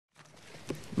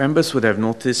Members would have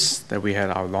noticed that we had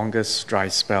our longest dry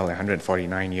spell,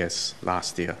 149 years,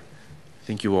 last year. I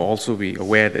think you will also be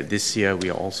aware that this year we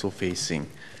are also facing,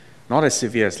 not as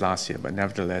severe as last year, but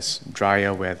nevertheless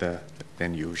drier weather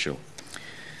than usual.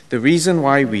 The reason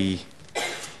why we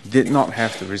did not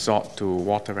have to resort to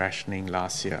water rationing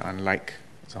last year, unlike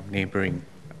some neighboring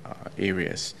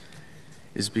areas,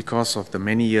 is because of the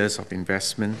many years of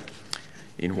investment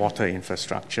in water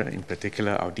infrastructure, in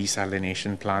particular our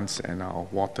desalination plants and our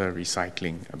water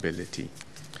recycling ability.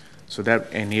 So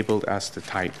that enabled us to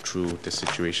tide through the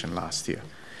situation last year.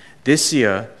 This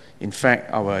year, in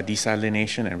fact, our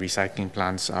desalination and recycling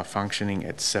plants are functioning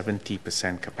at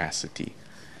 70% capacity.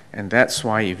 And that's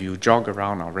why if you jog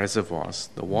around our reservoirs,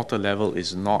 the water level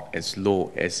is not as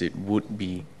low as it would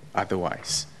be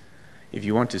otherwise. If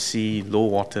you want to see low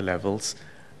water levels,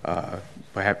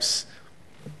 perhaps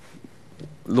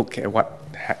look at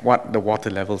what the water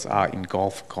levels are in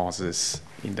golf courses,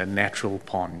 in the natural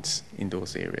ponds in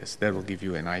those areas. That will give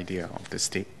you an idea of the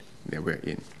state that we're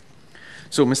in.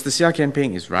 So Mr. Seah Kian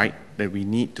Peng is right that we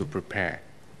need to prepare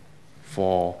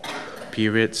for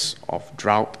periods of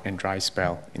drought and dry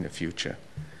spell in the future.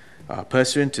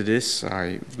 Pursuant to this,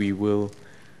 we will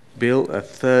build a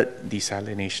third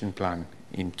desalination plant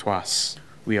in Tuas.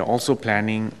 We are also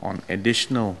planning on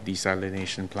additional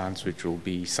desalination plants which will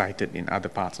be sited in other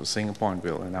parts of Singapore, and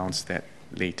we'll announce that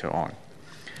later on.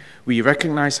 We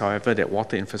recognize, however, that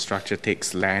water infrastructure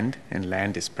takes land, and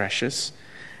land is precious,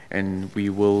 and we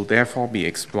will therefore be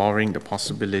exploring the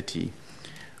possibility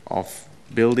of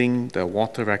building the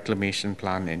water reclamation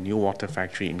plant and new water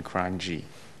factory in Kranji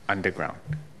underground.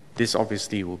 This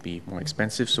obviously will be more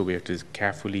expensive, so we have to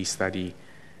carefully study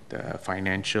the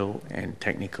financial and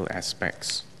technical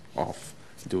aspects of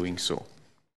doing so.